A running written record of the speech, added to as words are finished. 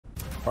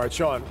All right,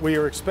 Sean, we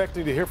are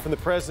expecting to hear from the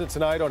president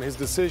tonight on his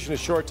decision a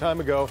short time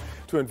ago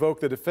to invoke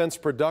the Defense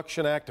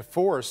Production Act to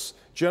force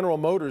General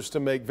Motors to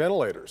make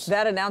ventilators.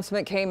 That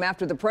announcement came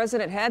after the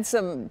president had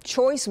some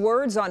choice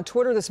words on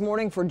Twitter this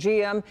morning for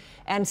GM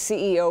and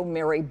CEO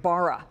Mary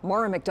Barra.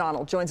 Mara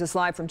McDonald joins us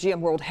live from GM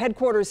World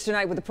Headquarters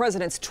tonight with the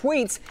president's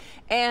tweets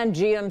and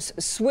GM's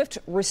swift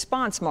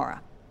response.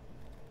 Mara.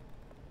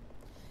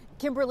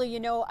 Kimberly, you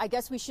know, I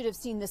guess we should have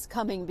seen this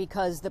coming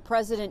because the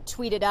president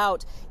tweeted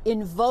out,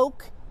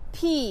 "Invoke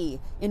P"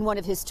 in one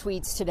of his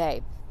tweets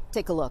today.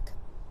 Take a look.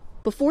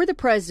 Before the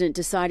president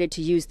decided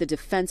to use the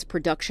Defense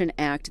Production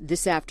Act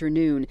this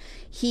afternoon,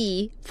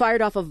 he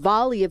fired off a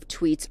volley of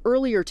tweets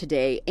earlier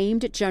today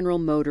aimed at General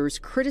Motors,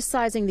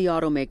 criticizing the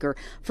automaker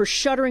for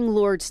shuttering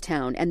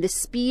Lordstown and the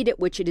speed at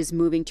which it is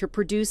moving to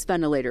produce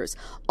ventilators,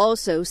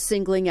 also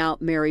singling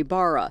out Mary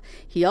Barra.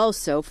 He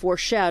also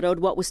foreshadowed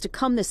what was to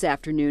come this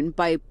afternoon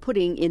by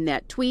putting in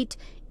that tweet,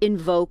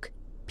 "Invoke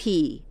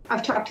P."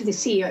 I've talked to the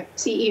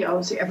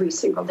CEOs every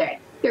single day.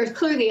 There's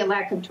clearly a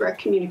lack of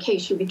direct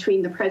communication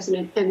between the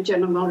president and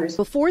General Motors.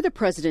 Before the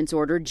president's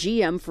order,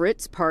 GM, for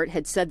its part,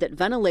 had said that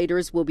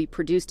ventilators will be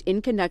produced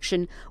in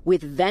connection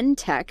with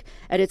Ventec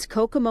at its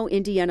Kokomo,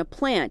 Indiana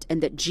plant,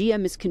 and that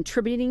GM is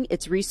contributing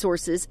its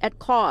resources at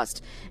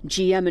cost.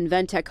 GM and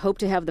Ventec hope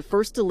to have the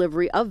first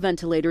delivery of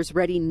ventilators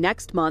ready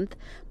next month.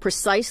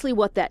 Precisely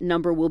what that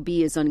number will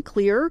be is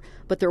unclear,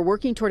 but they're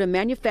working toward a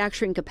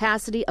manufacturing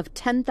capacity of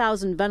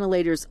 10,000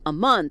 ventilators a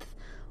month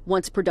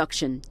once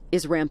production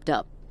is ramped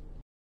up.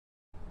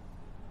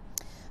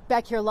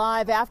 Back here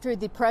live after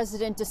the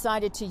president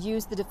decided to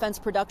use the Defense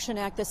Production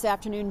Act this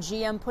afternoon,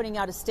 GM putting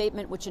out a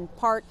statement which in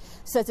part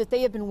says that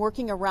they have been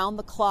working around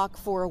the clock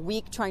for a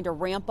week trying to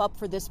ramp up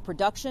for this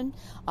production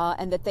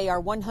and that they are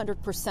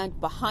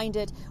 100% behind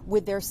it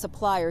with their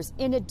suppliers.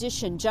 In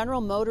addition, General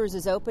Motors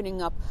is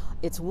opening up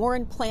its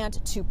Warren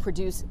plant to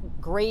produce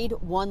grade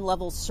 1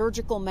 level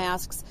surgical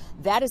masks.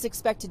 That is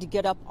expected to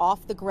get up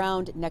off the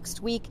ground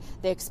next week.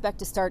 They expect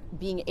to start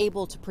being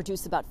able to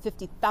produce about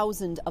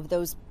 50,000 of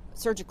those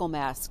surgical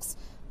masks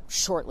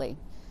shortly.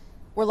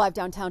 We're live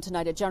downtown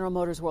tonight at General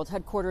Motors World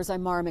Headquarters.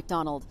 I'm Mara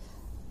McDonald.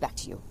 Back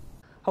to you.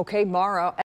 Okay, Mara.